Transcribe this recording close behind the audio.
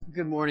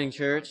Good morning,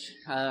 church.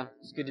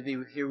 It's good to be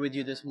here with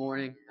you this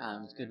morning.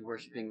 It's good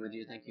worshiping with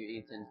you. Thank you,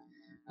 Ethan.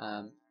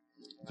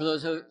 For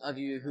those of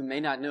you who may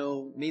not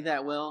know me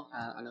that well,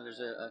 I know there's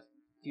a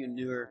few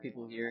newer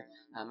people here.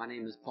 My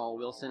name is Paul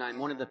Wilson. I'm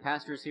one of the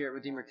pastors here at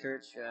Redeemer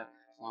Church,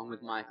 along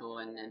with Michael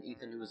and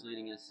Ethan, who was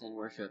leading us in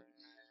worship.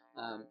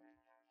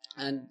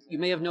 And you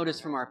may have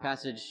noticed from our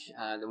passage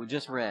that we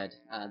just read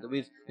that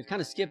we've kind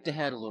of skipped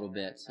ahead a little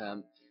bit.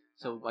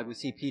 So like we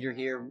see Peter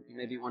here, you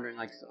may be wondering,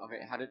 like,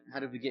 okay, how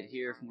did we get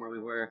here from where we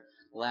were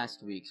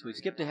last week? So we've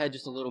skipped ahead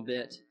just a little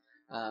bit.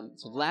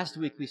 So last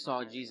week we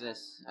saw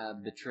Jesus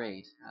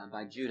betrayed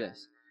by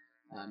Judas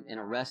and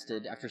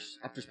arrested after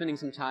spending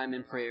some time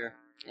in prayer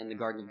in the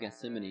Garden of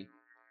Gethsemane.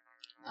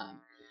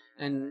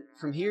 And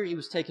from here he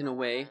was taken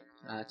away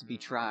to be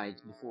tried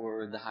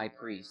before the high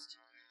priest.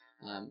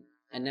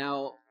 And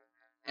now,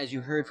 as you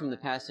heard from the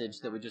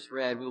passage that we just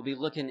read, we'll be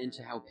looking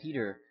into how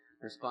Peter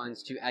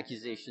responds to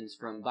accusations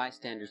from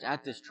bystanders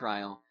at this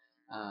trial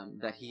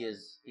that he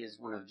is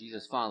one of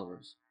Jesus'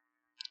 followers.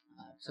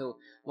 So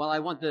while I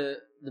want the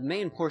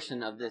main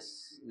portion of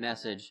this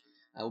message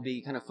will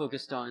be kind of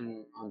focused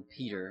on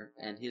Peter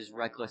and his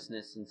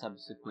recklessness and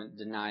subsequent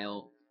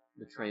denial,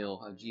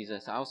 betrayal of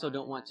Jesus, I also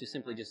don't want to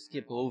simply just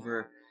skip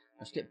over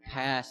or skip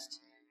past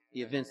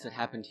the events that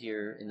happened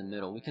here in the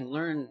middle. We can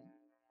learn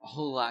a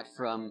whole lot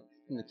from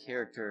the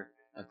character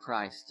of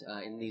Christ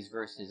in these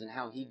verses and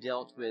how he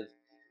dealt with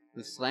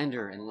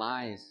slander and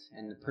lies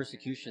and the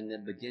persecution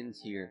that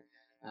begins here.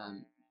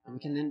 And we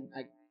can then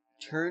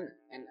turn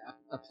and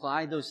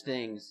apply those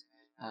things,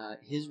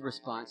 his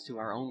response to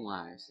our own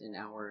lives in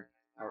our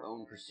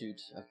own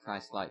pursuit of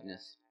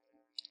Christ-likeness.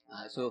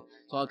 So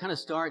I'll kind of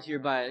start here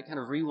by kind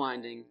of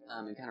rewinding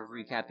and kind of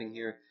recapping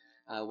here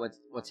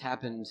what's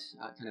happened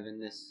kind of in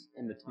this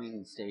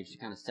in-between stage to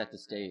kind of set the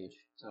stage.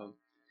 So,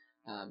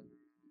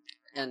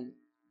 and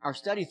our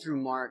study through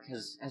Mark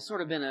has sort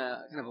of been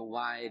a kind of a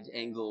wide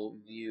angle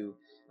view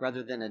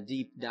rather than a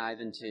deep dive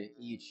into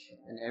each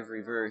and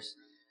every verse,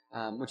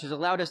 which has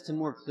allowed us to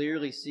more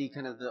clearly see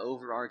kind of the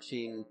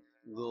overarching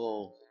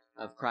goal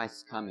of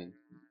Christ's coming,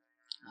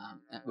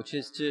 which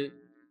is to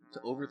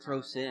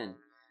overthrow sin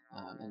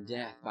and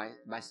death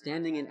by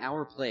standing in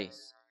our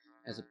place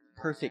as a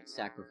perfect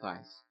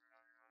sacrifice,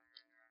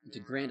 and to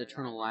grant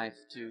eternal life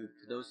to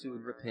those who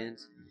would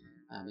repent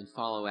and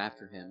follow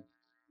after him.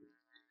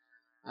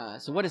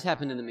 So what has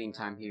happened in the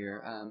meantime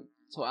here?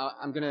 So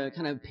I'm going to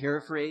kind of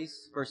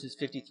paraphrase verses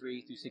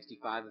 53 through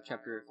 65 of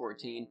chapter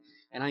 14,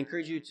 and I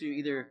encourage you to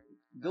either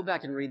go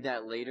back and read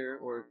that later,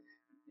 or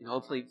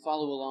hopefully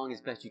follow along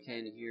as best you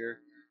can here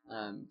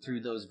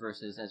through those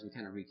verses as we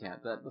kind of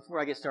recap. But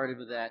before I get started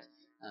with that,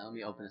 let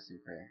me open us in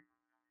prayer.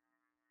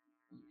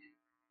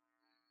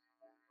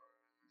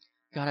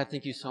 God, I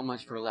thank you so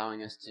much for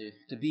allowing us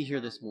to be here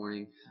this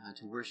morning,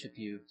 to worship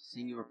you,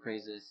 sing your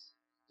praises,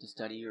 to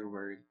study your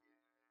word.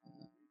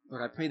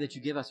 Lord, I pray that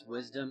you give us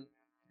wisdom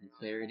and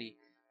clarity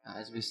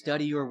as we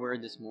study your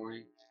word this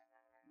morning.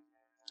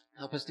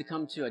 Help us to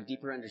come to a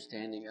deeper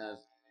understanding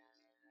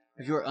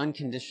of your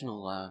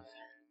unconditional love,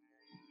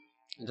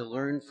 and to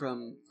learn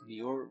from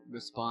your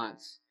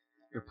response,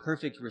 your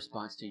perfect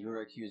response to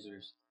your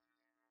accusers.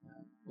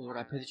 Lord,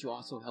 I pray that you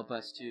also help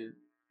us to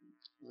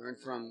learn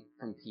from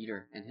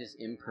Peter and his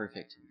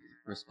imperfect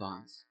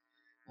response.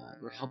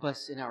 Lord, help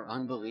us in our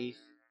unbelief,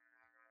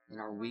 in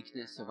our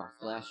weakness of our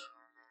flesh.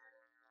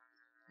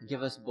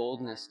 Give us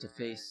boldness to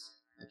face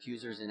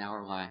accusers in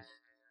our life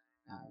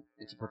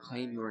and to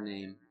proclaim your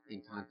name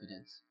in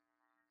confidence.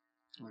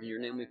 In your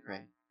name we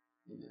pray.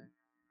 Amen.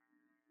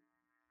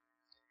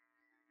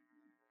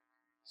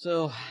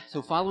 So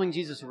following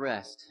Jesus'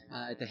 arrest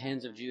at the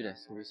hands of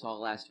Judas, who we saw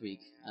last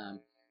week,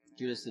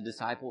 Judas, the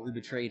disciple who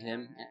betrayed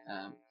him,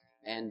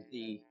 and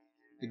the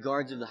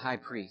guards of the high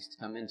priest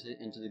come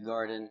into the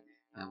garden.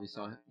 We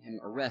saw him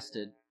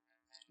arrested,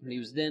 and he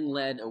was then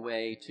led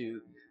away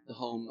to the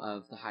home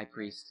of the high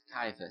priest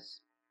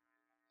Caiaphas,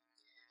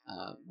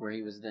 where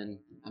he was then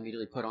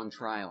immediately put on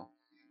trial.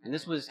 And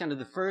this was kind of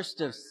the first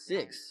of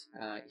 6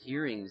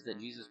 hearings that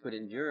Jesus would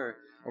endure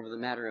over the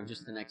matter of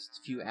just the next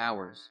few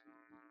hours,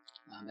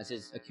 as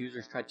his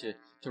accusers tried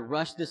to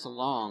rush this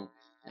along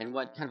in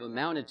what kind of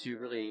amounted to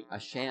really a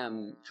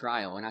sham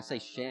trial. And I say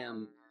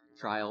sham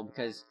trial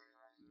because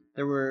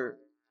there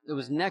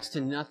was next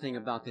to nothing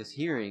about this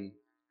hearing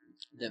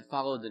that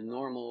followed the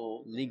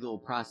normal legal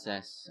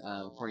process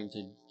according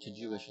to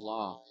Jewish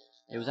law.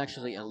 It was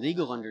actually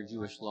illegal under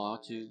Jewish law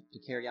to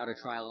carry out a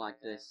trial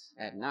like this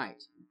at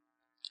night.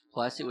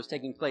 Plus, it was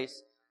taking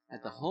place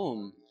at the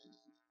home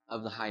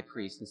of the high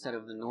priest instead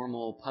of the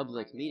normal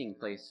public meeting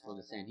place for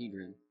the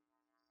Sanhedrin.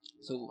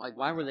 So,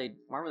 why were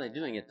they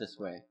doing it this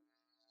way?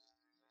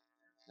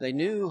 They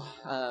knew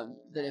that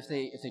if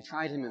they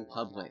tried him in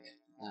public,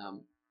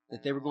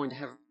 that they were going to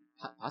have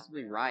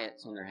possibly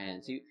riots on their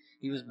hands.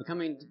 He was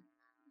becoming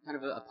kind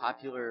of a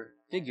popular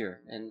figure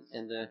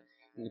in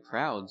the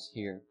crowds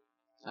here.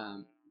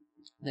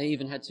 They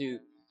even had to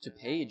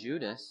pay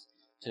Judas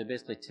to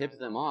basically tip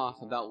them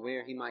off about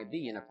where he might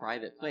be in a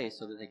private place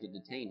so that they could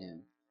detain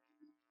him.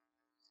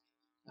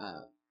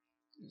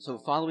 So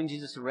following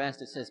Jesus'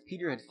 arrest, it says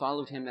Peter had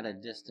followed him at a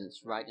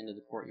distance right into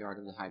the courtyard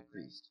of the high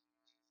priest.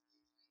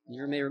 And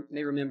you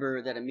may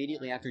remember that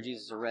immediately after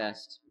Jesus'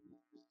 arrest,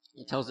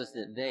 it tells us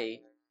that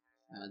they,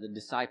 the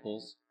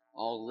disciples,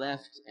 all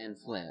left and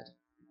fled.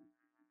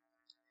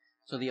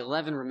 So the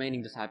 11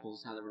 remaining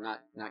disciples, now that we're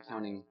not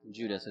counting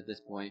Judas at this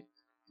point,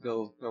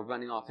 go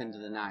running off into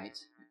the night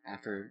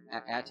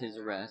at his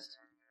arrest.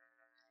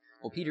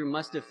 Well, Peter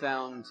must have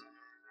found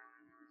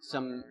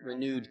some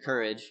renewed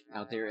courage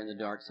out there in the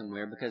dark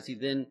somewhere, because he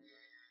then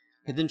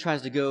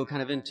tries to go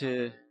kind of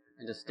into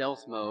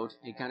stealth mode.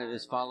 He kind of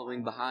is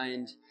following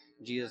behind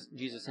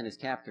Jesus and his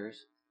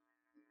captors.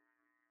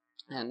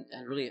 And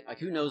really, like,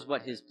 who knows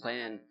what his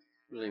plan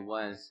really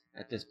was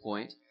at this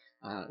point.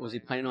 Was he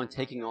planning on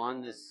taking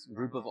on this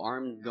group of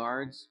armed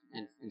guards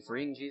and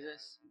freeing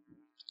Jesus?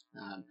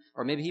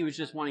 Or maybe he was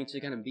just wanting to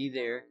kind of be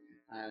there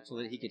so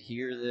that he could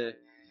hear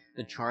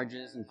the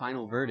charges and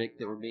final verdict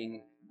that were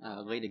being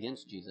laid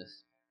against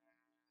Jesus.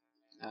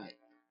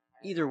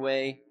 Either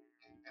way,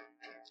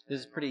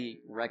 this is pretty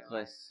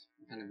reckless,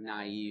 kind of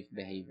naive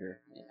behavior.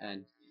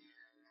 And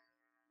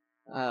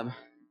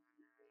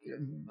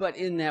but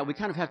in that, we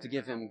kind of have to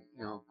give him,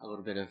 a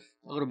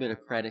little bit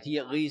of credit. He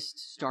at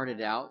least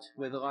started out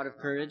with a lot of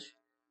courage,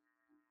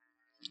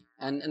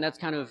 and that's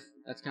kind of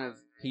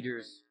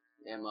Peter's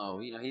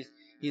MO.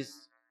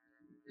 He's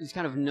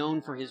kind of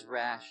known for his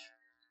rash,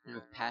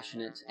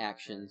 passionate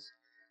actions.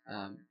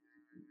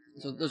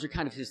 So those are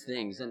kind of his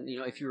things. And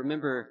if you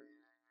remember,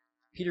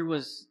 Peter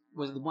was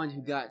the one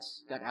who got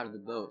out of the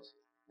boat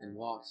and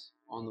walked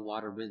on the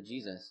water with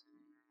Jesus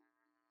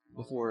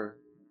before,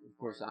 of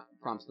course,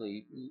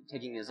 promptly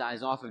taking his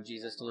eyes off of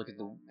Jesus to look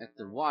at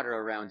the water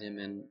around him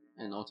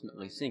and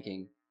ultimately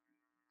sinking.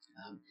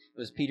 It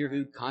was Peter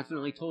who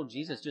confidently told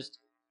Jesus just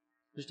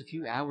a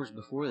few hours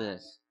before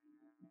this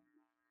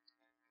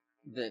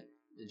that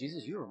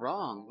Jesus, you are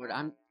wrong. Lord,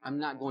 I'm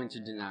not going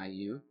to deny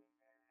you.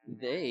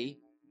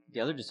 The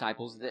other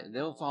disciples,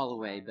 they'll fall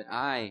away, but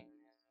I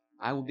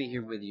will be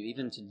here with you,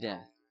 even to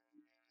death.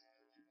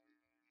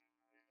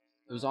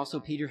 It was also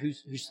Peter who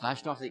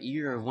slashed off the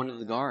ear of one of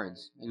the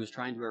guards who was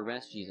trying to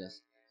arrest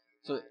Jesus.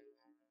 So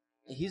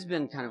he's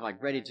been kind of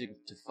like ready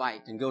to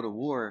fight and go to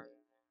war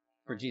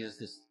for Jesus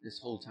this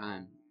whole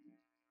time.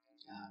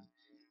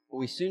 But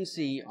we soon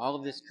see all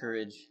of this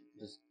courage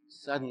just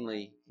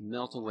suddenly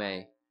melt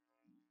away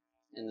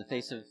in the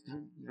face of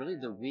really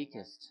the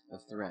weakest of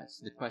threats,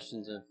 the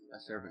questions of a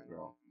servant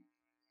girl.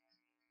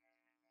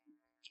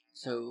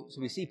 So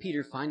we see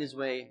Peter find his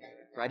way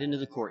right into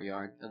the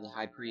courtyard of the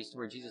high priest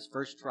where Jesus'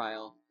 first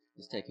trial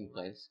is taking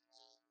place.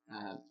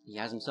 He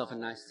has himself a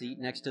nice seat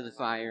next to the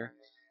fire.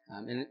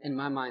 In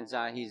my mind's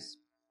eye, he's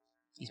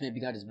maybe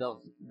got his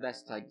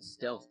best like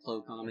stealth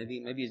cloak on.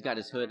 Maybe he's got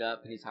his hood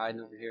up and he's hiding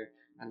over here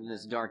in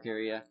this dark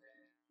area.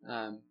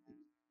 And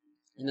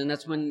then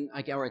that's when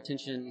our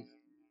attention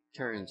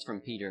turns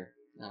from Peter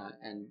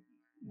and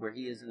where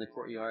he is in the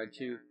courtyard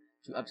to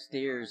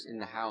upstairs in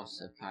the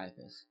house of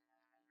Caiaphas.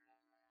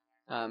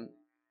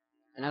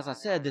 And as I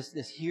said,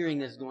 this hearing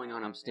that's going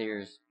on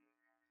upstairs,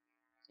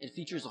 it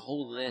features a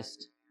whole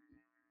list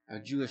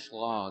of Jewish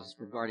laws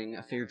regarding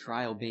a fair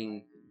trial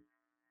being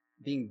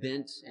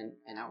bent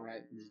and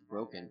outright just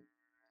broken.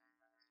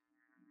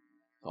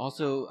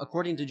 Also,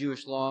 according to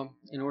Jewish law,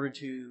 in order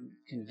to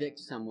convict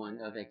someone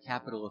of a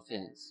capital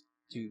offense,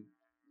 to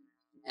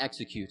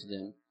execute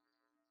them,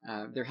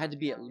 there had to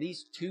be at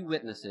least 2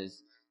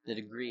 witnesses that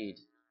agreed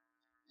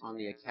on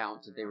the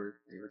account that they were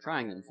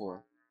trying them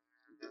for.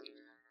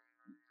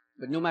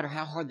 But no matter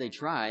how hard they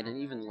tried and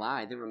even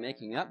lied, they were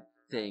making up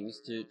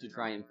things to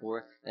try him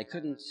for. They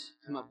couldn't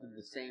come up with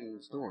the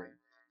same story.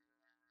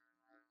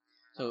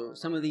 So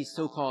some of these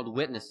so-called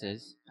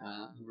witnesses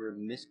who were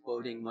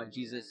misquoting what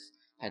Jesus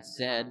had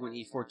said when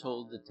he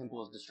foretold the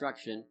temple's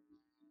destruction,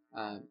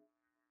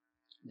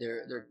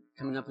 they're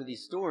coming up with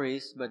these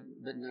stories, but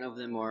none of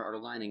them are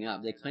lining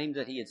up. They claimed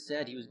that he had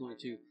said he was going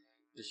to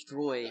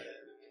destroy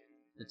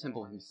the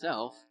temple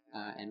himself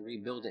and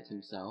rebuild it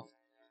himself.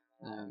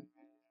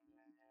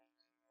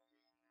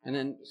 And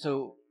then,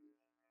 so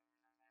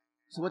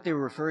what they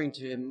were referring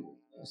to him,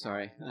 so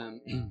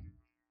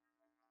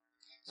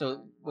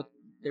what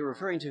they were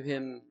referring to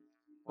him,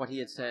 what he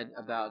had said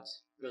about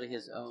really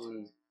his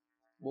own,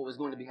 what was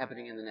going to be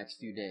happening in the next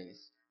few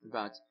days,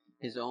 about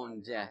his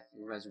own death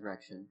and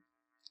resurrection.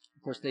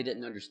 Of course, they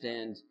didn't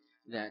understand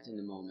that in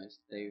the moment.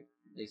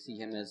 They see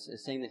him as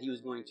saying that he was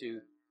going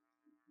to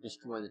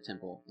destroy the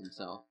temple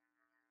himself.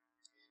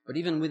 But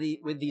even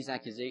with these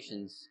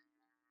accusations,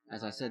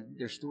 as I said,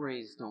 their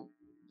stories don't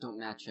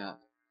match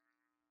up.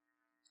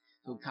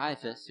 So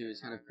Caiaphas, who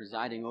is kind of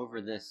presiding over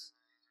this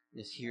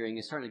hearing,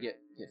 is starting to get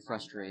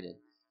frustrated.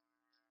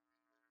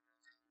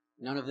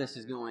 None of this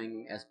is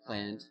going as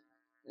planned.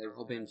 They were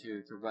hoping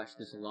to rush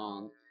this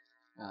along.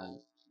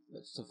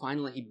 So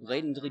finally, he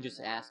blatantly just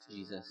asked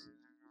Jesus,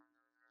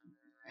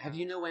 "Have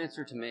you no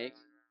answer to make?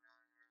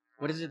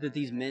 What is it that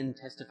these men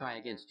testify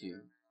against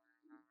you?"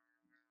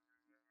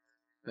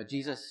 But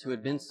Jesus, who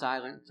had been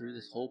silent through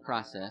this whole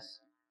process,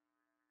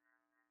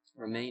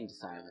 remained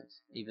silent,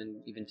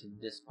 even to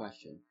this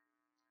question.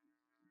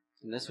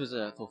 And this was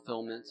a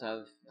fulfillment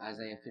of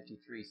Isaiah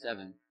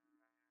 53:7.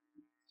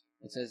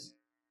 It says,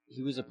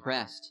 "He was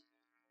oppressed,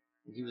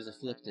 and he was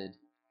afflicted,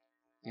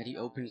 yet he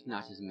opened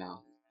not his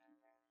mouth.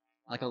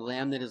 Like a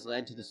lamb that is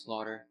led to the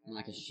slaughter, and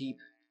like a sheep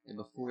that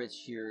before its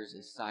shearers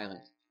is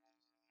silent,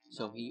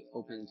 so he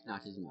opened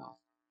not his mouth."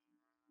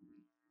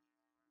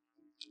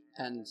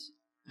 And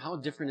how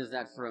different is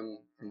that from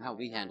how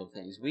we handle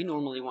things? We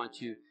normally want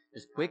to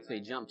just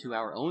quickly jump to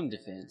our own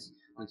defense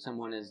when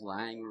someone is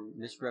lying or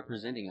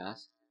misrepresenting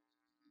us.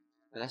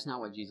 But that's not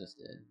what Jesus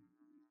did.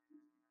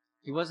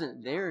 He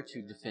wasn't there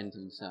to defend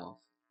himself.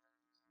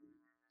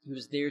 He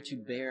was there to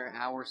bear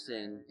our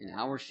sin and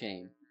our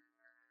shame.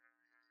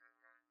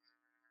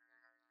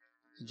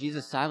 So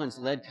Jesus' silence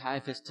led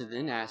Caiaphas to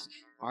then ask,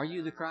 "Are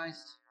you the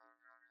Christ,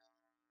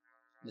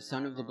 the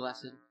Son of the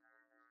Blessed?"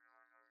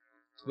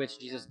 To which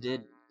Jesus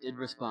did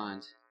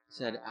respond,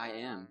 said, "I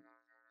am,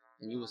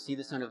 and you will see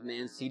the Son of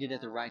Man seated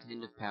at the right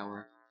hand of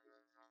power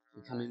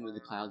and coming with the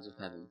clouds of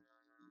heaven."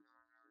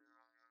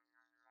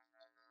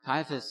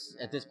 Caiaphas,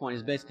 at this point,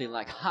 is basically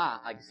like,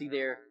 "Ha! I can see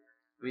there,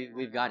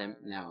 we've got him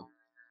now."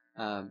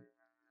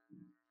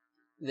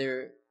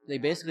 They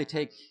basically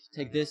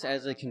take this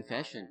as a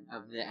confession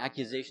of the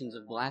accusations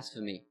of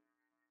blasphemy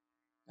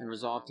and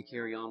resolve to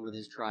carry on with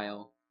his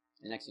trial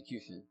and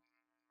execution.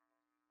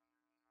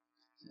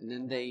 And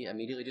then they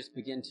immediately just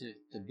begin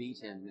to beat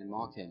him and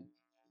mock him.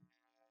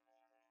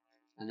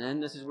 And then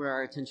this is where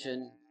our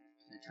attention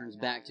turns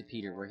back to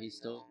Peter, where he's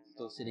still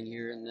sitting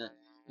here in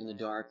the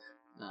dark,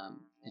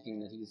 thinking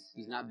that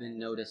he's not been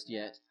noticed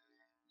yet.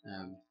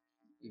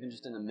 Even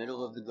just in the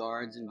middle of the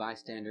guards and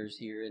bystanders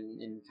here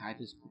in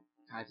Caiaphas'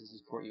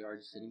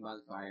 courtyard, sitting by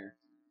the fire.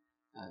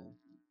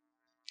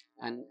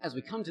 And as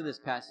we come to this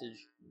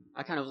passage,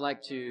 I kind of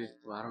like to,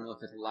 well, I don't know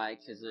if it's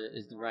like is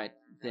the right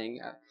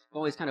thing. I've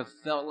always kind of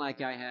felt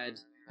like I had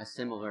a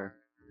similar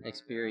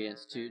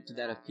experience to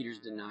that of Peter's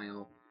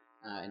denial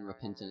and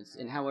repentance.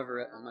 And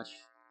however, a much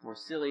more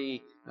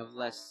silly, of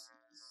less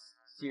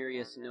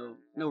serious,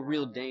 no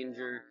real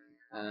danger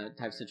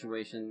type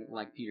situation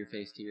like Peter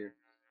faced here.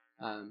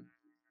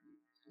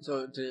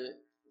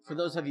 For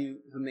those of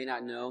you who may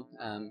not know,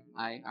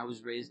 I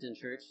was raised in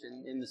church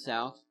in the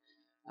South.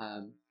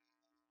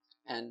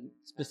 And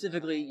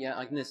specifically,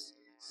 like in this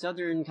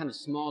southern kind of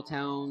small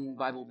town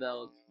Bible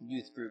Belt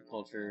youth group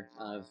culture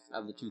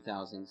of the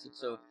 2000s.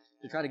 So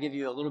to try to give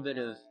you a little bit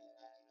of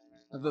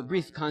a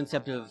brief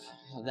concept of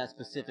that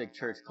specific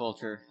church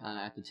culture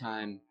at the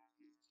time,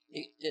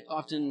 it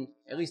often,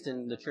 at least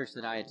in the church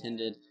that I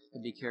attended,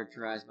 would be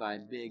characterized by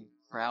big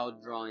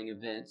crowd-drawing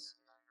events,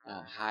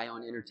 high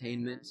on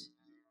entertainment,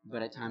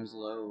 but at times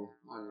low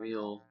on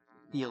real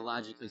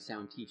theologically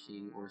sound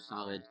teaching or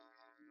solid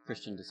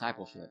Christian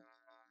discipleship.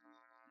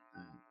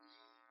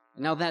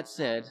 Now that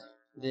said,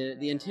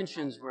 the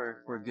intentions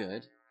were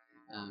good,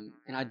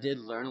 and I did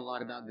learn a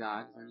lot about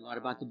God, learned a lot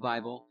about the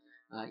Bible,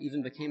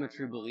 even became a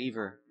true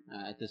believer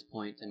at this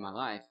point in my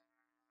life.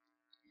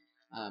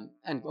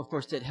 And of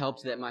course it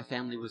helped that my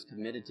family was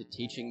committed to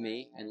teaching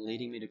me and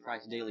leading me to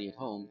Christ daily at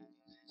home.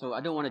 So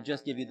I don't want to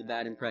just give you the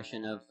bad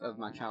impression of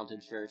my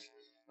childhood church,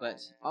 but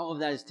all of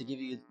that is to give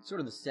you sort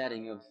of the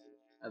setting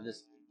of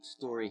this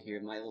story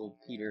here, my little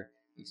Peter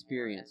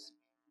experience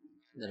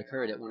that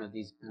occurred at one of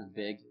these kind of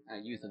big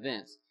youth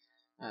events.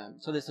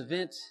 So this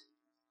event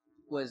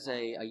was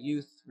a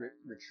youth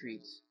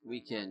retreat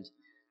weekend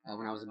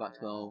when I was about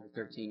 12,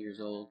 13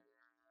 years old.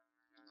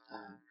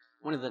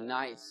 One of the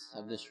nights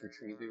of this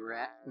retreat, we were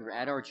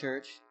at our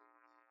church,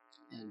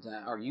 and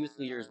our youth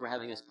leaders were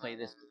having us play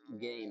this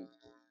game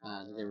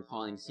that they were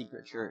calling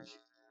Secret Church.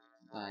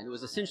 And it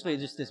was essentially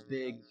just this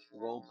big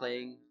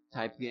role-playing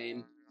type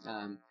game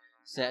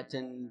set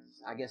in,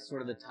 I guess,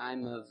 sort of the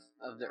time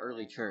of the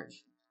early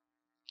church.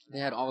 They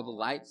had all the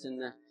lights in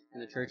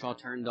the church all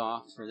turned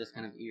off for this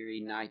kind of eerie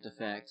night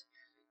effect.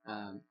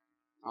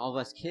 All of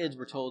us kids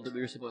were told that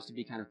we were supposed to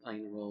be kind of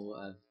playing the role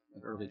of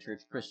early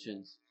church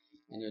Christians.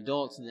 And the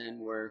adults then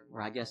were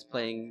I guess,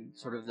 playing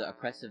sort of the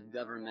oppressive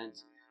government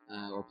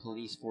or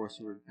police force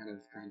who were kind of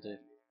trying to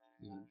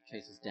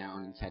chase us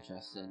down and catch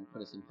us and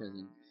put us in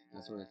prison,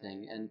 that sort of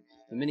thing. And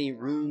the many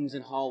rooms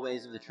and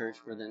hallways of the church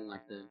were then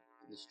like the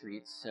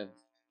streets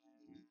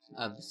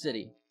of the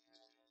city.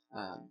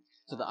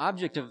 So the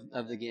object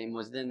of the game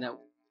was then that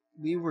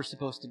we were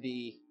supposed to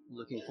be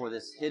looking for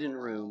this hidden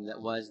room that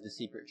was the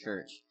secret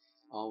church,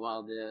 all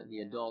while the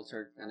adults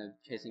are kind of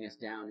chasing us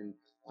down and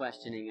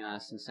questioning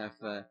us and stuff,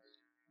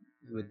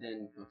 who would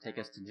then take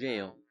us to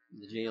jail,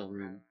 the jail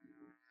room.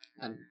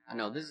 And I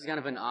know this is kind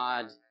of an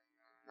odd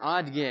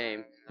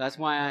game. That's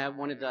why I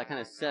wanted to kind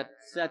of set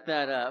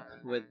that up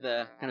with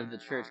kind of the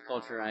church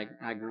culture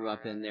I grew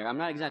up in there. I'm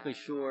not exactly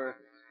sure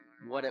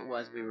what it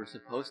was we were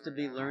supposed to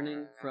be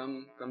learning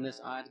from this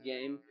odd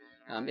game.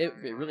 It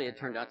really had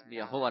turned out to be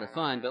a whole lot of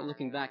fun, but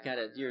looking back at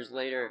it years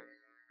later,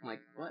 I'm like,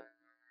 what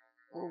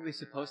were we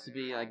supposed to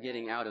be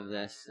getting out of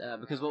this?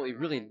 Because what we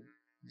really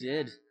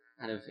did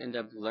kind of end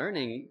up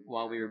learning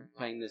while we were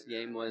playing this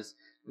game was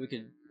we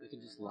could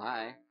just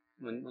lie.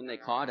 when they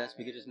caught us,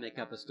 we could just make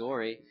up a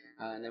story,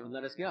 and they would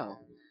let us go.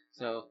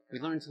 So we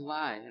learned to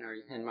lie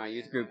in my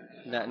youth group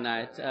that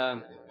night.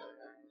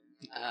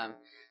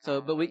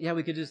 But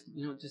we could just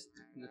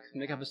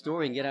make up a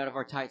story and get out of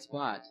our tight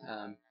spot.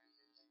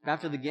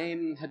 After the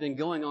game had been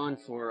going on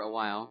for a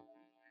while,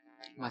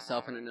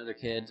 myself and another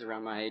kids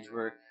around my age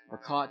were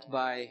caught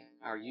by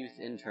our youth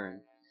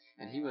intern,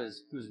 and he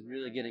was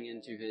really getting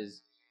into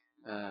his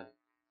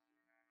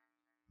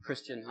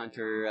Christian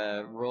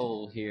hunter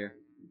role here.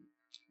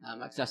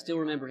 I still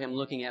remember him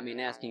looking at me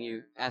and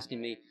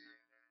asking me,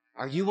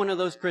 "Are you one of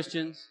those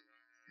Christians?"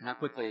 And I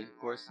quickly, of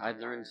course, I'd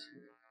learned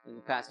in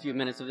the past few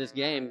minutes of this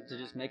game to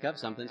just make up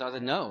something. So I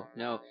said, no.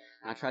 And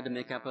I tried to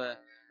make up a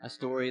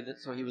story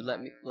so he would let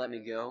me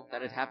go.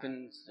 That had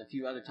happened a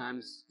few other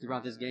times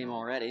throughout this game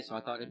already, so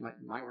I thought it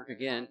might work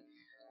again.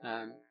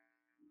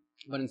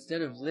 But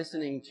instead of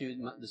listening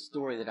to the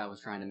story that I was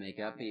trying to make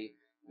up, he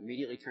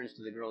immediately turns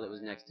to the girl that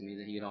was next to me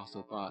that he had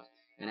also fought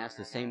and asked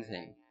the same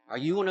thing. "Are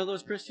you one of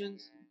those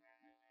Christians?"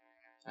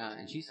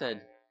 And she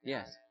said,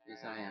 yes,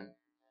 I am.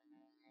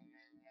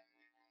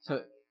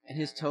 So, and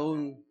his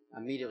tone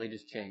immediately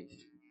just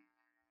changed.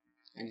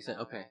 And he said,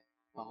 "Okay,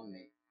 follow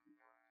me."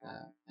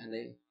 And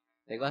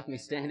they left me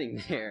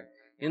standing there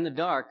in the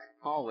dark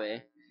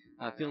hallway,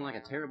 feeling like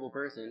a terrible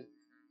person,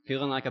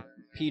 feeling like a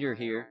Peter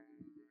here.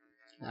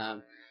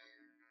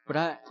 But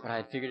I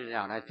had figured it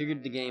out. I had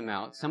figured the game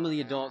out. Some of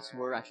the adults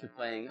were actually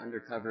playing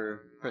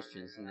undercover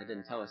Christians, and they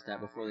didn't tell us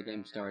that before the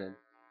game started.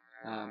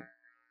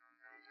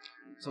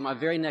 So my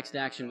very next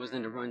action was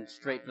then to run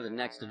straight for the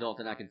next adult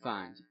that I could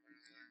find.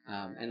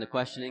 And the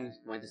questioning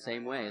went the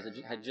same way as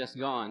it had just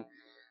gone.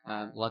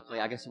 Luckily,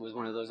 I guess it was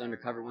one of those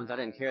undercover ones. I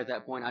didn't care at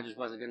that point. I just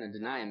wasn't going to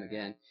deny him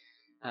again.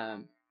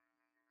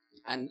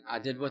 And I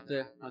did what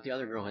the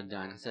other girl had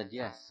done. I said,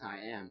 "Yes, I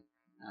am."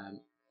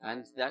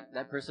 And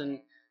that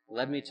person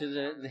led me to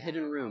the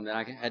hidden room that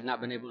I had not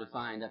been able to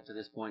find up to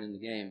this point in the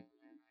game.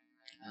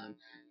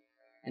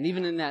 And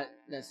even in that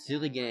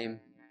silly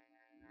game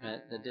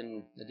that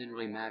didn't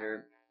really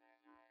matter,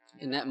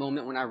 in that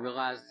moment when I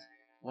realized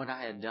what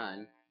I had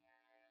done,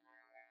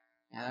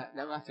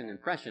 that left an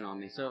impression on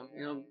me. So,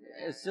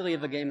 as silly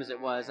of a game as it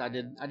was, I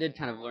did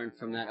kind of learn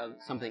from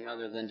that something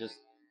other than just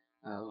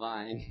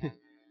lying.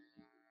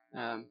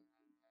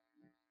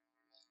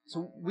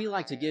 So we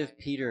like to give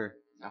Peter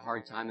a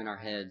hard time in our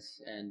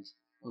heads, and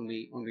when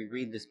we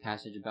read this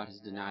passage about his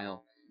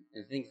denial,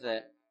 and think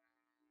that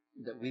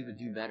we would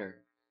do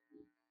better.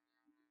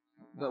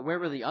 But where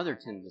were the other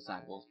 10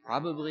 disciples?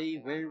 Probably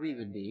where we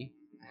would be,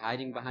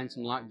 hiding behind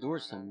some locked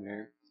doors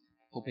somewhere,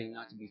 hoping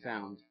not to be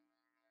found.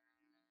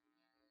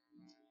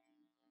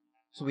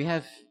 So we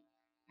have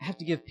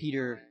to give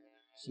Peter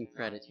some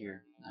credit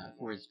here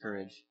for his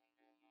courage,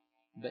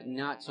 but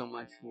not so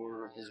much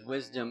for his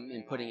wisdom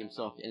in putting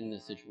himself in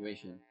this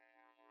situation.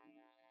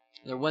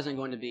 There wasn't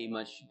going to be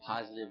much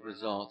positive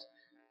result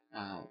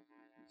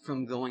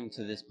from going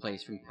to this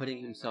place, from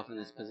putting himself in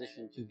this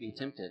position to be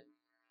tempted.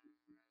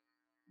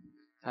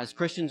 As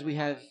Christians, we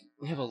have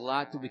a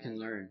lot that we can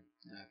learn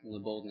from the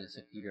boldness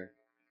of Peter,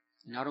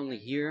 not only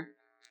here,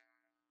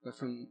 but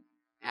from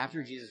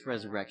after Jesus'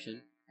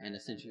 resurrection and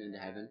ascension into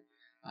heaven.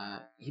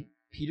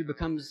 Peter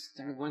becomes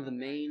one of the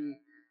main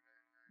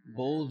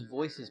bold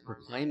voices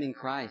proclaiming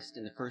Christ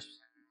in the first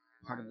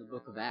part of the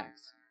book of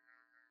Acts.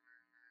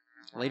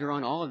 Later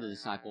on, all of the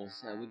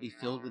disciples would be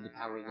filled with the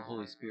power of the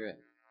Holy Spirit,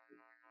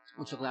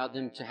 which allowed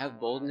them to have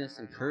boldness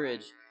and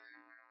courage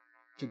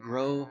to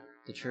grow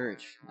the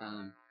church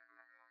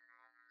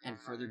and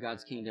further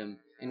God's kingdom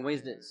in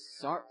ways that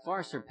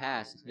far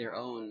surpassed their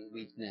own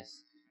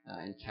weakness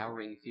and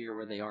cowering fear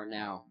where they are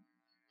now.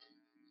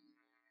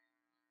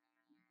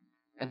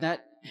 And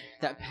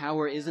that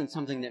power isn't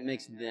something that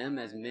makes them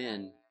as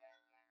men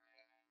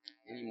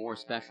any more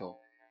special.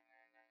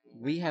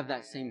 We have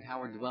that same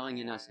power dwelling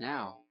in us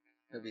now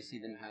that we see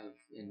them have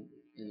in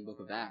the book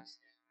of Acts.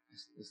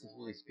 It's the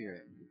Holy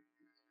Spirit.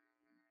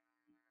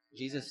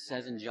 Jesus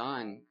says in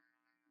John,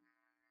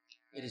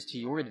 "It is to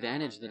your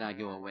advantage that I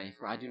go away,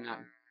 for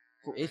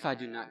if I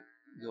do not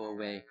go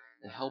away,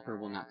 the Helper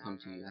will not come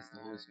to you." That's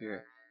the Holy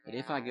Spirit. "But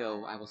if I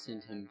go, I will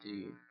send him to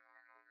you."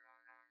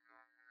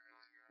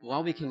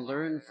 While we can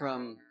learn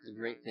from the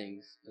great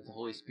things that the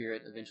Holy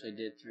Spirit eventually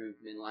did through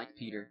men like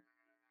Peter,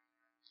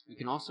 we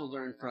can also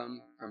learn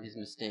from his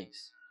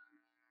mistakes,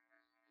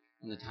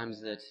 from the times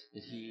that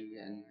he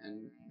and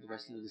the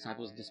rest of the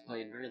disciples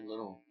displayed very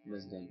little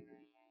wisdom.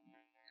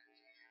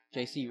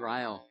 J.C.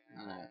 Ryle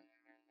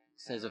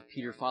says of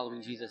Peter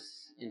following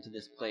Jesus into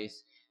this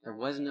place, "There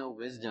was no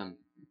wisdom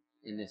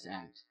in this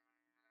act.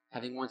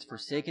 Having once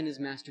forsaken his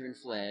master and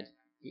fled,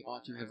 he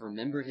ought to have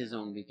remembered his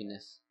own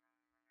weakness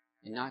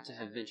and not to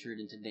have ventured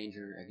into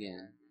danger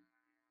again.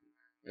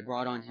 It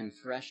brought on him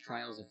fresh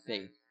trials of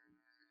faith,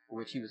 for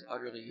which he was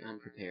utterly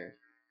unprepared.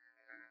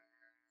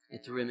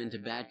 It threw him into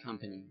bad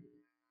company,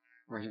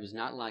 where he was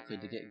not likely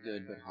to get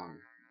good but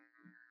harm."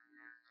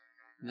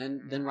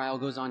 And then Ryle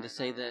goes on to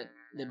say that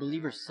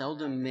believers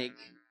seldom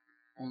make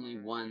only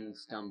one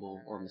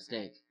stumble or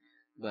mistake,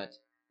 but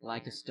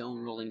like a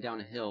stone rolling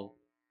down a hill,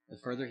 The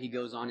further he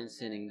goes on in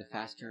sinning, the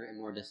faster and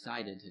more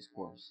decided his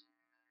course.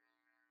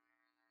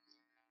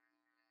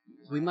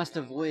 We must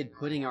avoid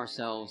putting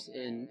ourselves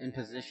in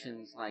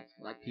positions like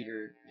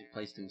Peter had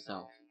placed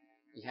himself.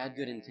 He had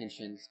good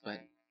intentions,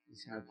 but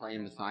he's kind of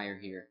playing with fire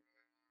here.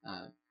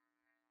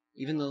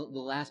 Even the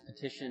last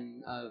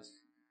petition of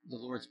the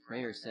Lord's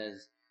Prayer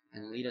says,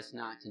 "And lead us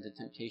not into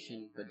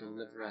temptation, but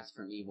deliver us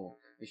from evil."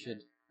 We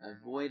should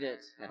avoid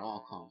it at all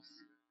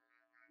costs.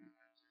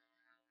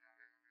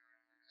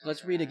 So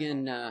let's read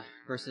again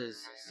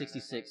verses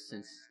 66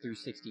 through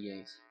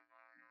 68.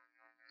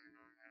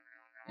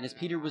 And as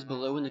Peter was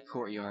below in the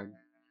courtyard,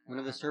 one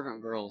of the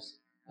servant girls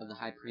of the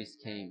high priest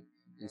came,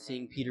 and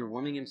seeing Peter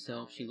warming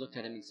himself, she looked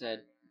at him and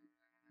said,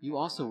 "You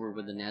also were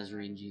with the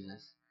Nazarene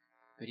Jesus."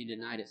 But he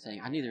denied it,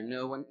 saying, "I neither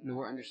know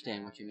nor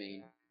understand what you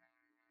mean."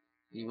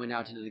 And he went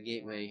out into the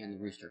gateway, and the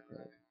rooster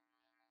crowed.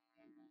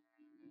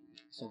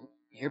 So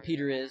here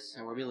Peter is,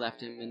 where we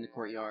left him, in the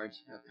courtyard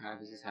of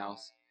Caiaphas'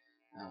 house.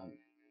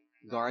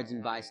 Guards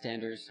and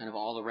bystanders kind of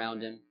all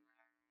around him.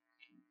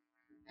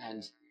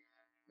 And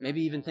maybe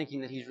even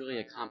thinking that he's really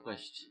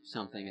accomplished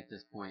something at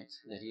this point,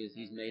 that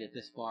he's made it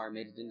this far,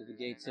 made it into the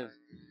gates of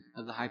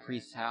the high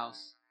priest's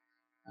house,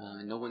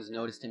 and no one's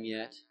noticed him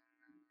yet.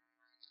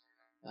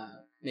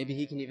 Maybe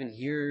he can even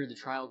hear the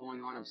trial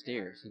going on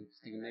upstairs. He's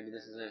thinking maybe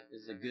this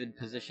is a good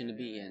position to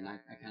be in. I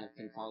kind of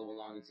can follow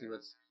along and see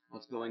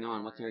what's going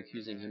on, what they're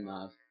accusing him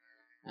of.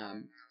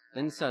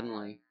 Then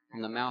suddenly,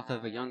 from the mouth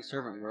of a young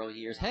servant girl,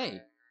 he hears,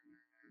 "Hey,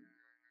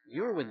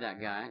 you were with that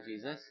guy,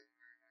 Jesus."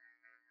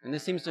 And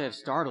this seems to have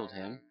startled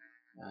him.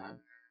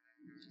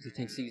 He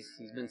thinks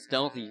he's been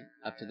stealthy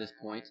up to this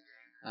point.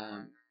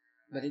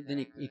 But then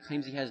he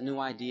claims he has no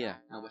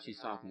idea what she's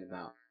talking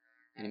about,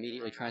 and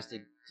immediately tries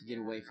to get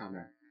away from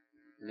her,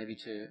 and maybe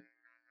to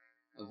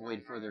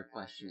avoid further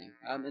questioning.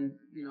 And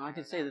I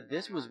could say that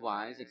this was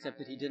wise, except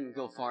that he didn't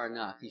go far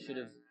enough. He should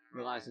have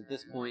realized at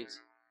this point,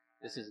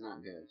 this is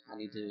not good. I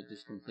need to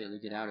just completely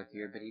get out of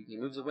here. But he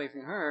moves away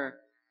from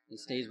her and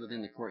stays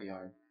within the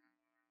courtyard.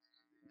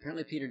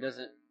 Apparently Peter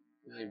doesn't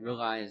really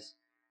realize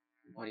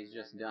what he's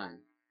just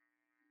done.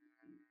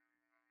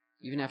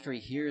 Even after he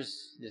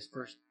hears this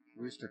first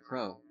rooster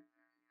crow,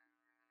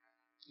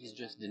 he's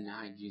just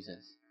denied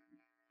Jesus,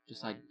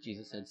 just like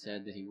Jesus had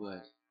said that he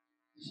would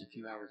just a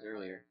few hours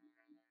earlier.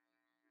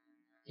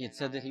 He had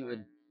said that he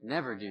would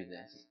never do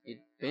this.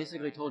 He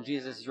basically told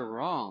Jesus, "You're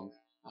wrong.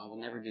 I will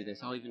never do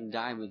this. I'll even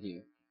die with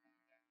you."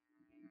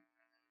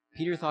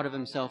 Peter thought of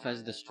himself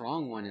as the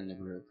strong one in the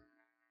group,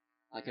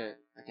 like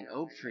an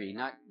oak tree,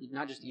 not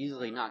just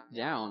easily knocked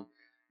down,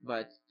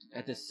 but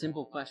at this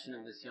simple question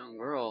of this young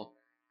girl,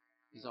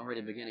 he's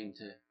already beginning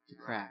to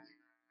crack.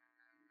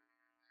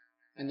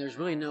 And there's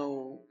really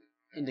no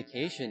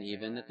indication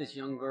even that this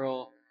young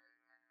girl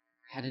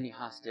had any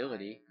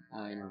hostility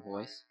in her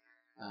voice.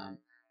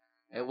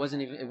 It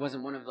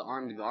wasn't one of the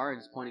armed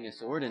guards pointing a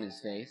sword in his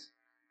face.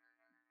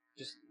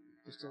 Just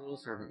a little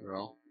servant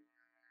girl.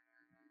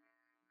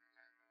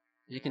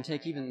 And it can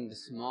take even the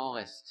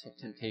smallest of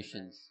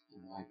temptations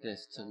like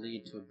this to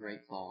lead to a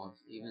great fall of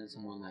even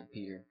someone like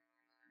Peter.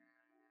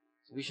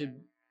 So we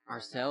should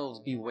ourselves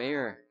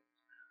beware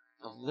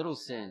of little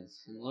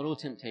sins and little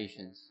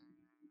temptations.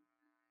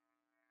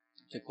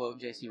 To quote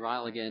J.C.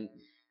 Ryle again,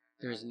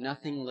 "There is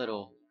nothing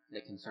little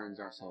that concerns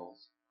our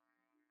souls."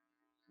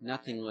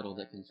 Nothing little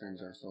that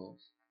concerns our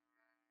souls.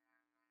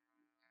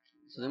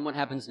 So then what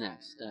happens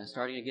next?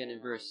 Starting again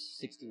in verse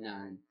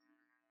 69.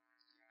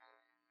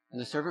 "And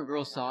the servant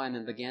girl saw him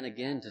and began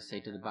again to say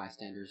to the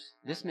bystanders,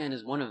 'This man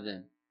is one of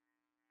them.'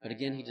 But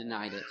again he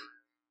denied it.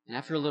 And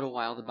after a little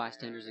while the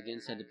bystanders again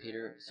said to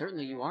Peter,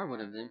 'Certainly you are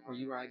one of them, for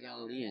you are a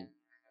Galilean.'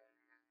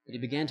 But he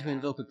began to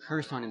invoke a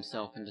curse on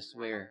himself and to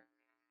swear,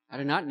 'I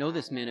do not know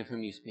this man of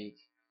whom you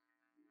speak.'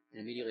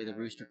 And immediately the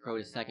rooster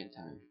crowed a second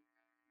time.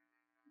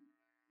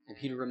 And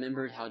Peter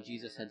remembered how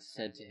Jesus had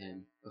said to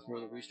him, 'Before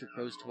the rooster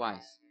crows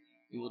twice,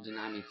 you will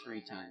deny me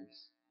 3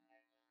 times.'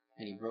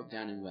 And he broke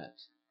down and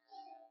wept."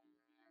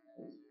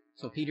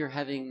 So Peter,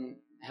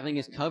 having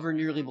his cover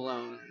nearly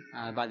blown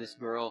by this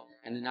girl,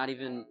 and not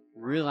even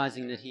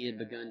realizing that he had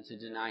begun to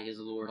deny his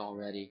Lord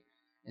already,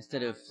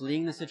 instead of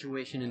fleeing the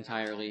situation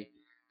entirely,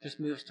 just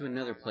moves to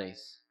another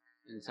place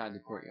inside the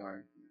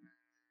courtyard.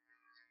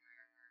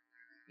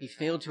 He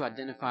failed to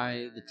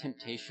identify the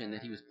temptation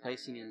that he was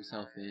placing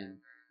himself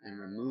in and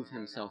remove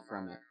himself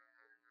from it.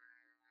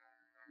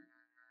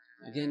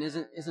 Again,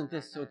 isn't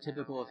this so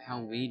typical of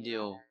how we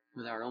deal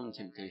with our own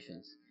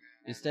temptations?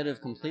 Instead of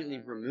completely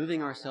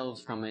removing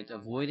ourselves from it,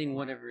 avoiding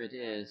whatever it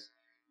is,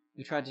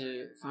 we try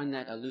to find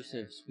that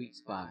elusive sweet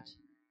spot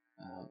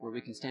where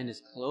we can stand as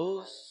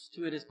close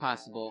to it as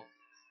possible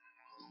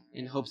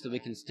in hopes that we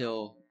can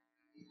still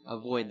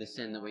avoid the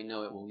sin that we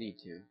know it will lead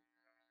to.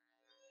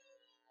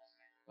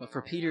 But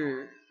for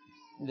Peter,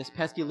 this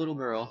pesky little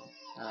girl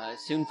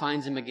soon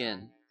finds him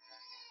again.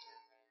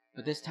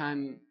 But this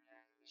time,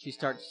 she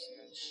starts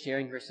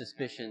sharing her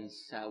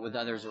suspicions with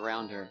others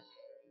around her.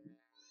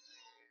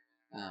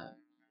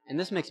 And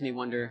this makes me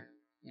wonder,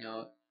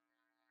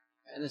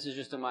 and this is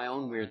just my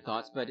own weird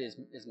thoughts, but is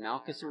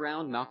Malchus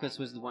around? Malchus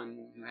was the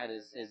one who had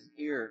his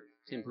ear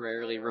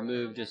temporarily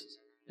removed just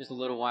a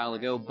little while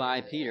ago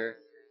by Peter.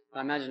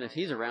 I imagine if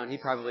he's around, he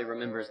probably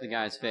remembers the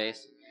guy's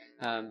face.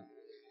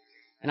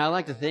 And I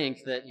like to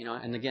think that,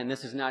 and again,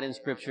 this is not in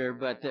Scripture,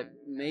 but that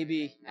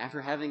maybe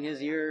after having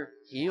his ear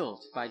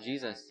healed by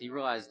Jesus, he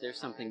realized there's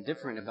something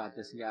different about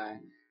this guy,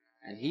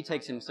 and he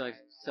takes himself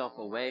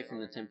away from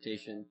the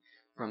temptation,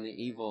 from the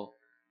evil,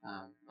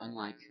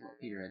 unlike what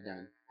Peter had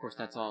done. Of course,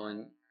 that's all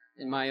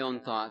in my own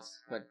thoughts,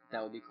 but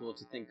that would be cool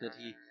to think that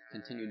he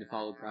continued to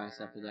follow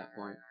Christ after that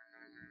point.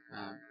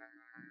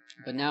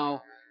 But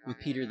now, with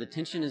Peter, the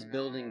tension is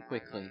building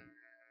quickly.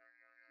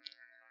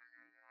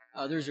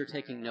 Others are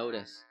taking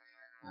notice,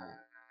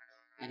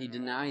 and he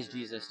denies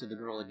Jesus to the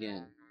girl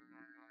again.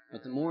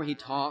 But the more he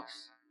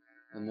talks,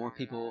 the more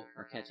people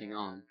are catching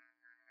on.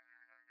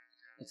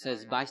 It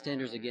says,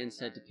 bystanders again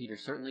said to Peter,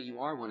 "Certainly you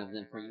are one of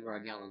them, for you are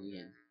a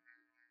Galilean."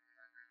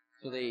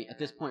 So they, at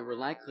this point, were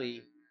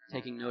likely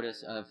taking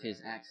notice of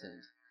his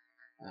accent.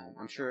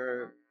 I'm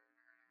sure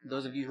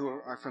those of you who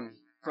are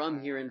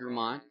from here in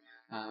Vermont,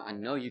 I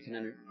know you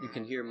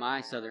can hear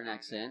my southern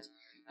accent,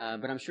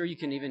 but I'm sure you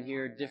can even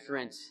hear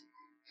different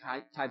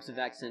types of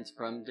accents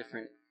from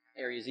different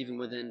areas, even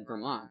within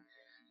Vermont.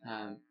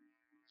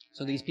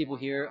 So these people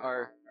here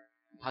are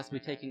possibly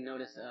taking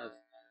notice of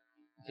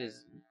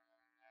his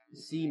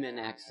seaman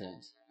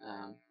accent,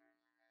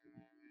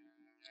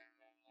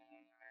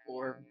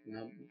 or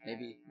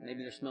maybe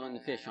they're smelling the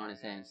fish on his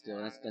hands still.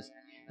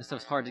 That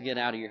stuff's hard to get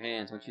out of your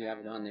hands once you have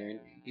it on there, and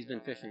he's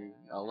been fishing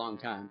a long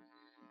time.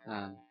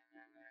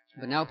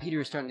 But now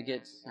Peter is starting to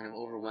get kind of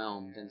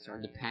overwhelmed and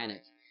starting to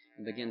panic,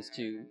 and begins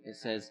to, it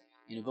says,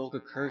 invoke a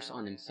curse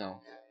on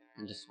himself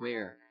and to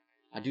swear,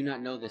 "I do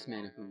not know this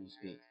man of whom you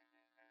speak."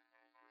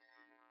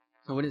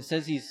 So when it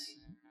says he's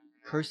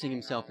cursing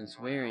himself and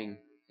swearing,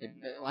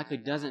 it likely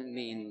doesn't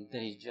mean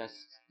that he's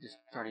just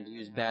starting to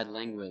use bad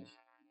language,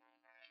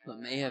 but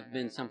may have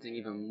been something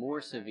even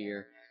more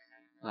severe,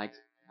 like,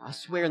 "I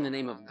swear in the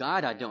name of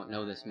God I don't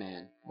know this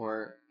man,"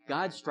 or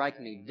 "God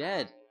strike me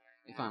dead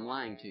if I'm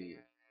lying to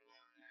you."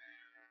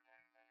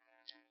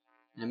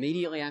 And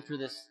immediately after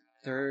this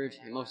third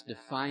and most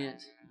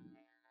defiant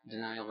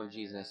denial of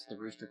Jesus, the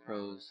rooster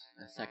crows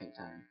a second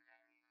time,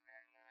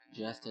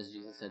 just as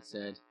Jesus had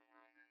said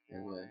it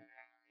would.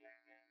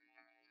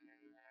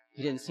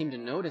 He didn't seem to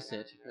notice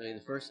it really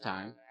the first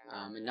time,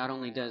 and not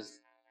only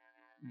does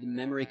the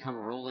memory come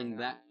rolling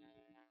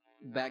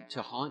back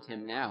to haunt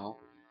him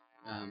now,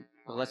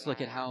 but let's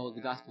look at how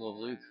the Gospel of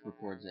Luke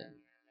records it.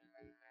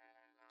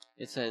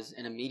 It says,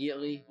 "And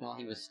immediately while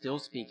he was still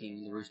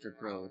speaking, the rooster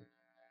crowed.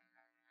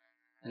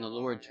 And the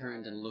Lord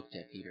turned and looked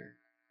at Peter.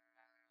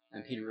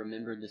 And Peter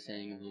remembered the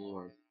saying of the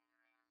Lord.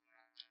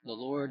 The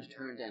Lord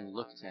turned and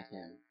looked at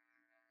him."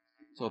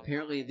 So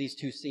apparently these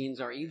two scenes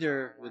are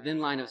either within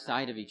line of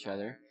sight of each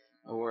other,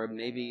 or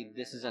maybe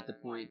this is at the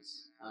point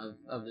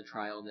of the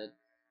trial that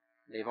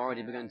they've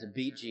already begun to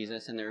beat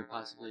Jesus and they're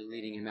possibly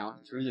leading him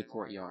out through the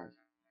courtyard.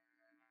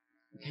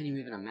 Can you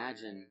even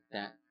imagine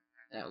that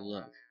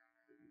look?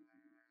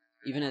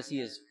 Even as he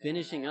is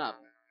finishing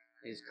up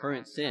his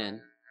current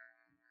sin,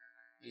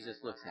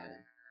 Jesus looks at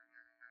him.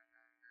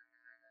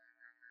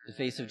 The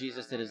face of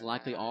Jesus that is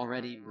likely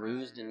already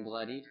bruised and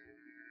bloodied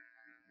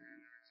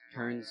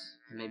turns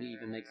and maybe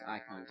even makes eye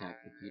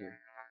contact with Peter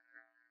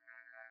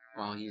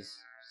while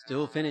he's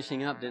still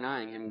finishing up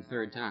denying him the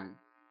third time.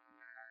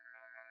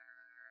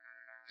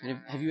 And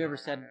have you ever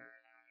said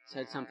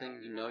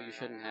something you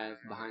shouldn't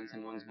have behind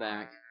someone's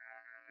back,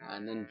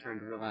 and then turned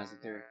to realize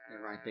that they're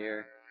right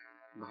there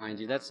behind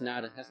you? That's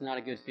not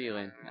a good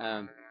feeling.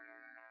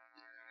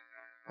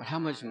 But how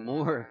much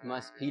more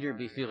must Peter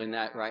be feeling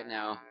that right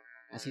now,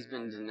 as he's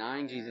been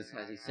denying Jesus,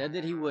 as he said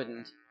that he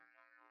wouldn't,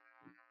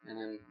 and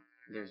then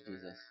there's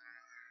Jesus.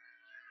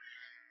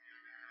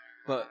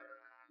 But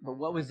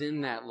what was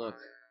in that look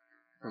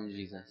from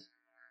Jesus?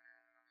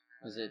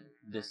 Was it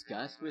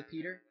disgust with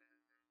Peter?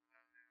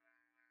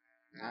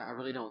 I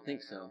really don't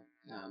think so.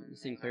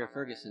 Sinclair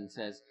Ferguson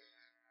says,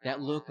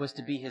 that look was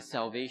to be his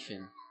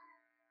salvation,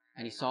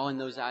 and he saw in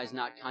those eyes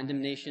not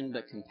condemnation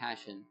but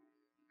compassion.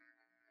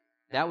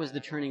 That was the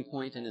turning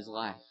point in his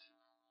life.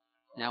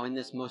 Now in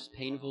this most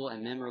painful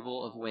and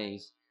memorable of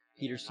ways,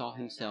 Peter saw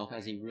himself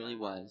as he really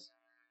was,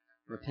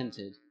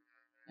 repented,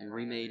 and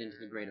remade into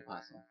the great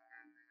apostle.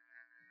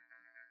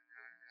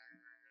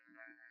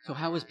 So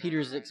how was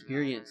Peter's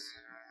experience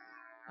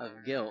of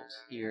guilt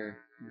here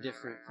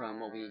different from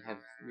what we have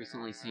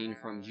recently seen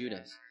from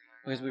Judas?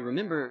 Because we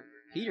remember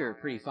Peter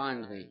pretty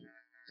fondly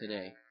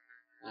today,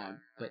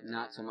 but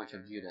not so much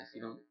of Judas.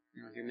 You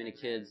don't hear many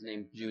kids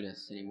named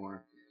Judas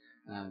anymore.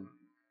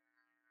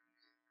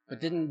 But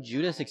didn't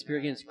Judas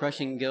experience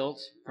crushing guilt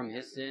from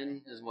his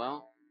sin as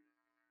well?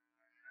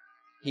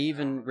 He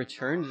even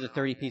returned the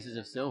 30 pieces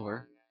of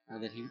silver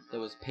that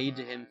was paid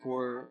to him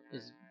for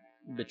his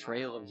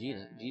betrayal of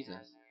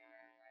Jesus.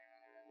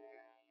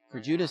 For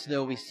Judas,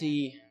 though, we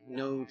see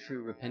no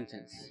true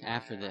repentance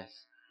after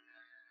this.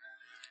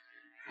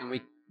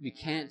 And we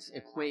can't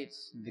equate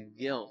the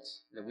guilt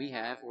that we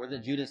have or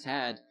that Judas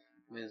had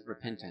with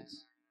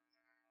repentance.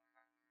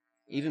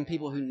 Even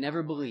people who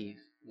never believe,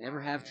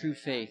 never have true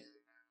faith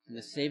in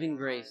the saving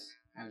grace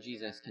of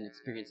Jesus can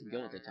experience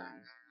guilt at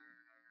times.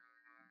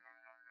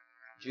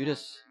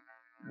 Judas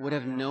would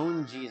have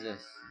known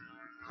Jesus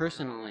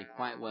personally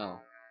quite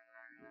well,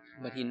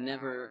 but he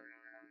never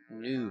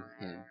knew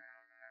him.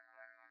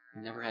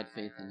 He never had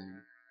faith in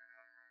him.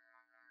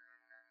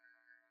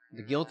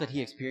 The guilt that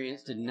he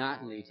experienced did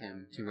not lead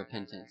him to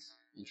repentance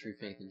and true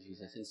faith in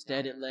Jesus.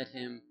 Instead, it led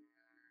him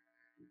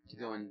to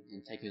go and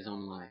take his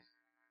own life.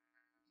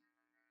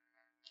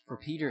 For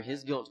Peter,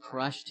 his guilt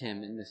crushed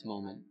him in this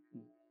moment.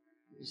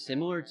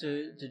 Similar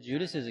to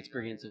Judas's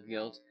experience of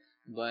guilt,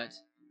 but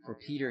for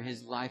Peter,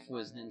 his life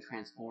was then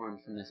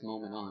transformed from this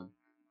moment on.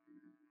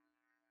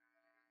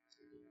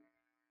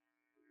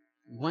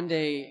 One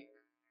day,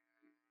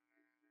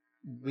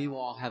 we will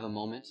all have a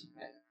moment,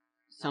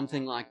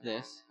 something like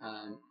this.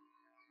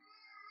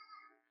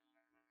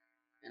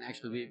 And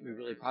actually, we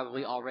really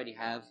probably already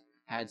have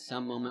had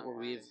some moment where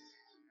we've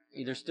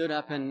either stood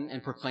up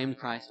and proclaimed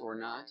Christ or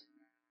not.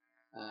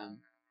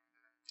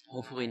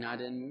 Hopefully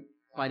not in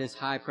quite as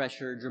high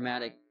pressure,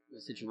 dramatic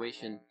a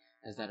situation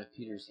as that of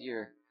Peter's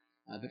here.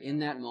 But in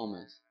that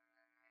moment,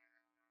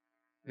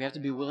 we have to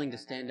be willing to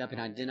stand up and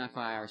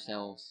identify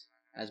ourselves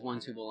as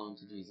ones who belong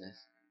to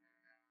Jesus.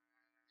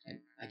 And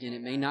again,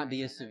 it may not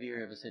be as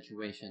severe of a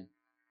situation.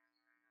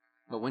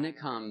 But when it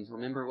comes,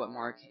 remember what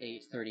Mark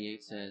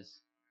 8:38 says.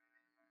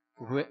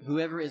 For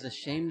whoever is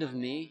ashamed of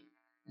me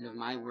and of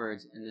my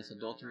words in this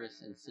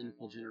adulterous and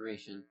sinful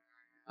generation,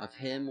 of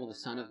him will the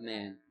Son of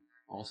Man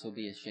also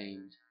be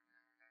ashamed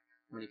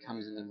when he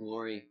comes in the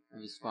glory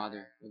of his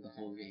Father with the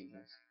holy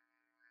angels.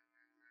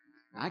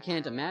 I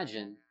can't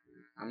imagine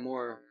a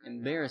more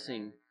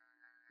embarrassing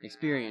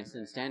experience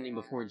than standing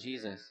before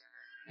Jesus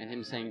and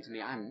him saying to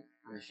me, I'm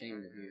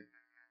ashamed of you.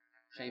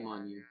 Shame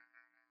on you.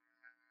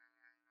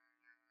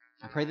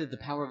 I pray that the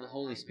power of the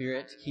Holy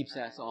Spirit keeps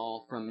us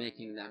all from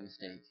making that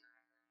mistake.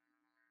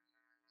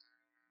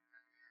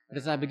 But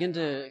as I begin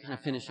to kind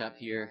of finish up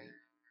here,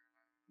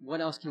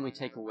 what else can we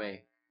take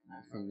away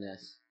from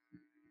this,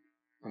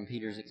 from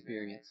Peter's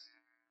experience?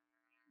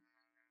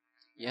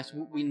 Yes,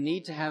 we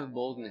need to have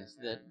boldness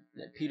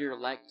that Peter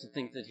liked to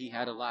think that he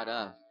had a lot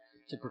of,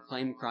 to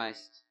proclaim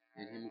Christ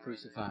and him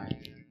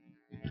crucified.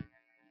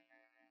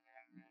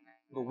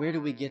 But where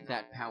do we get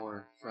that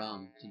power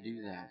from to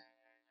do that?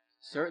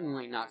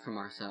 Certainly not from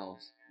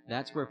ourselves.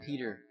 That's where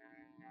Peter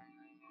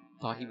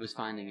thought he was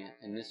finding it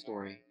in this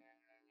story.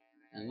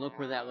 And look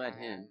where that led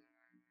him.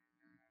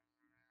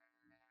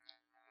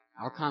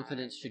 Our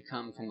confidence should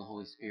come from the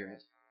Holy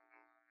Spirit.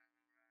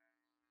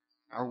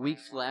 Our weak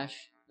flesh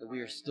that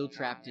we are still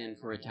trapped in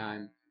for a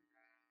time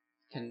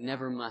can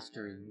never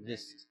muster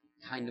this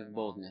kind of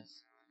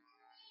boldness.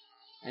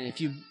 And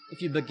if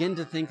you begin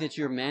to think that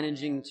you're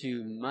managing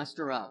to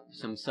muster up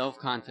some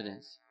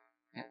self-confidence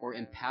or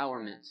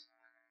empowerment,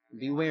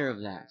 beware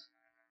of that.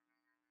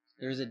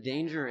 There's a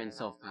danger in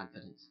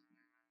self-confidence.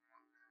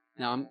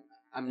 Now,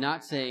 I'm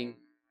not saying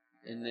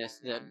in this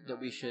that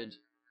we should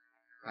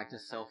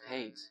practice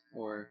self-hate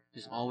or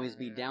just always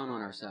be down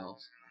on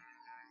ourselves,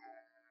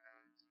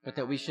 but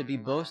that we should be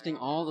boasting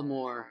all the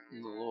more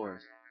in the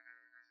Lord.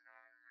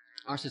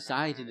 Our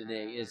society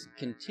today is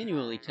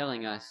continually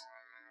telling us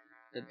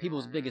that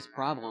people's biggest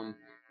problem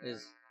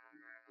is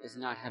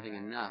not having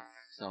enough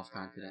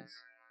self-confidence.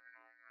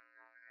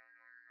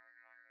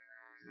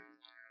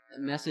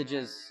 The message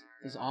is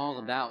all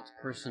about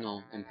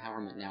personal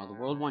empowerment now. The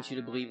world wants you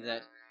to believe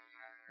that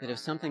if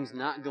something's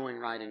not going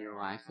right in your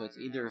life, it's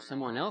either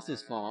someone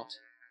else's fault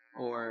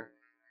or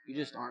you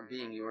just aren't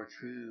being your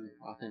true,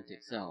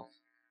 authentic self.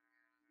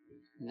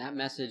 And that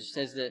message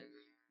says that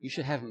you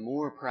should have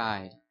more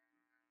pride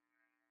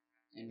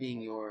in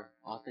being your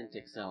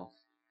authentic self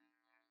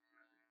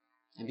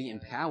and be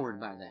empowered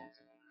by that.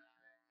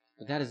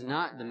 But that is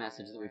not the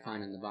message that we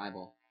find in the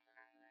Bible.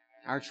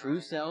 Our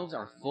true selves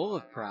are full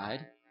of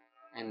pride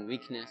and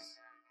weakness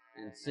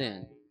and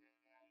sin.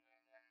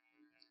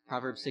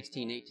 Proverbs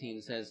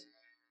 16:18 says,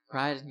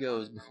 pride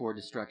goes before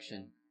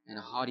destruction, and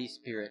a haughty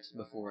spirit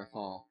before a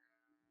fall.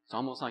 It's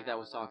almost like that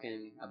was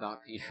talking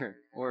about Peter,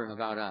 or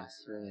about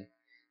us, really.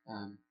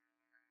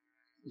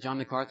 John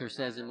MacArthur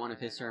says in one of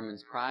his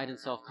sermons, pride and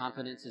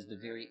self-confidence is the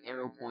very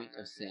arrow point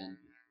of sin.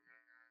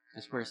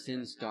 That's where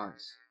sin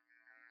starts.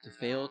 To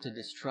fail to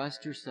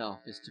distrust yourself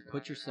is to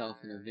put yourself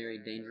in a very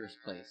dangerous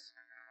place.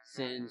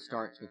 Sin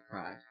starts with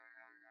pride.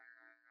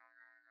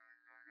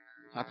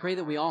 I pray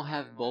that we all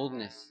have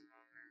boldness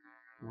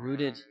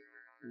rooted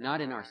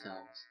not in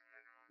ourselves,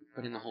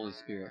 but in the Holy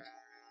Spirit,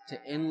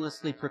 to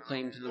endlessly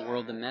proclaim to the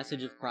world the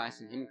message of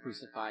Christ and Him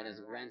crucified as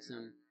a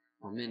ransom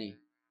for many.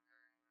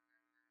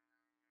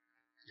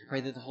 I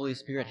pray that the Holy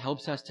Spirit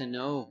helps us to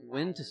know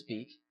when to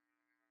speak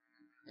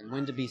and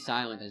when to be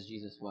silent as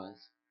Jesus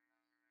was.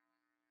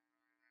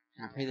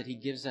 And I pray that He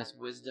gives us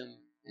wisdom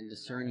and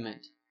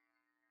discernment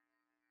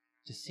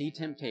to see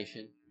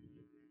temptation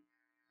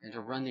and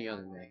to run the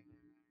other way.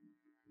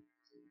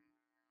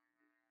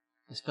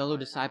 As fellow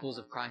disciples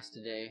of Christ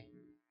today,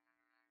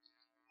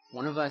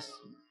 one of us,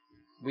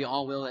 we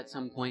all will at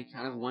some point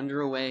kind of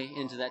wander away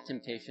into that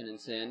temptation and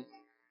sin.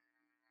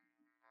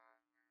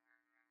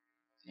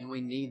 And we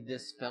need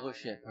this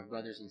fellowship of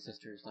brothers and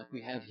sisters like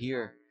we have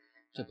here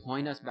to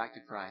point us back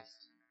to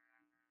Christ,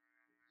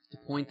 to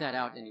point that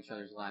out in each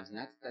other's lives. And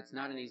that's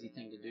not an easy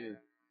thing to do.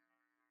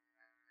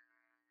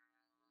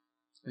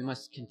 We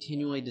must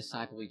continually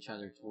disciple each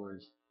other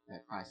towards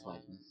that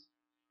Christ-likeness.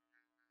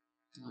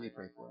 Let me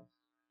pray for us.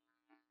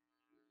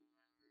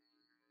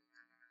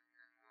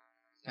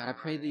 God, I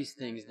pray these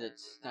things that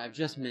I've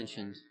just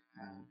mentioned.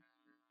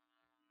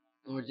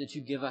 Lord, that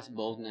you give us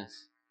boldness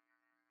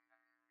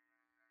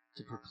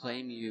to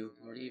proclaim you,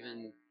 Lord,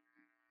 even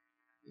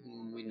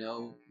when we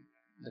know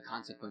the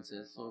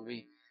consequences. Lord,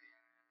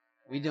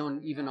 we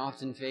don't even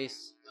often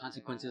face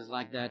consequences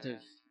like that of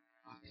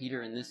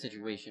Peter in this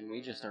situation.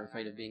 We just are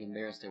afraid of being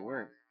embarrassed at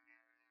work.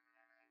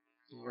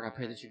 Lord, I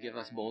pray that you give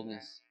us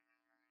boldness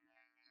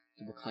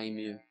to proclaim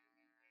you,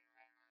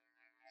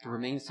 to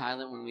remain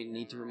silent when we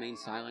need to remain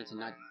silent and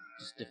not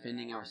just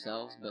defending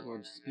ourselves, but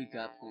Lord, to speak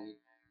up when we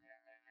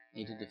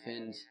need to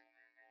defend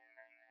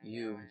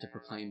you and to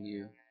proclaim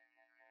you.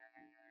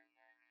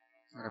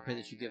 Lord, I pray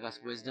that you give us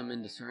wisdom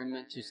and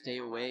discernment to stay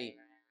away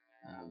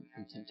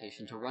from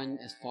temptation, to run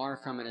as far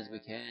from it as we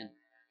can.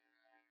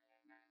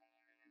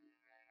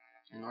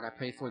 And Lord, I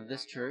pray for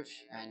this church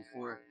and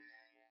for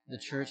the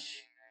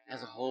church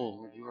as a whole,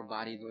 Lord, your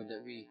body, Lord,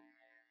 that we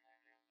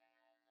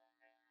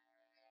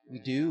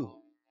do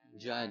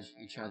judge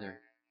each other.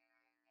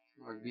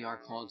 Lord, we are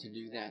called to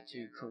do that,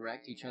 to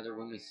correct each other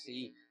when we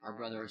see our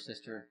brother or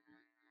sister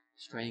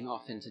straying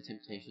off into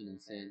temptation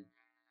and sin.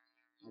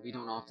 We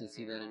don't often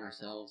see that in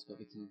ourselves, but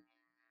we can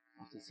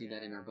often see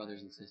that in our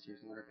brothers and sisters.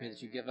 Lord, I pray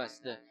that you give us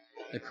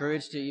the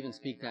courage to even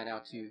speak that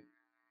out to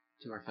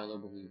our fellow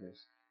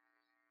believers.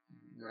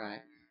 Lord,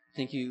 I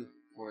thank you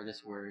for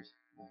this word.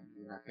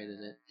 Lord, I pray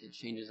that it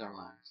changes our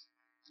lives.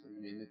 In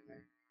your name we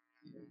pray.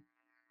 Amen.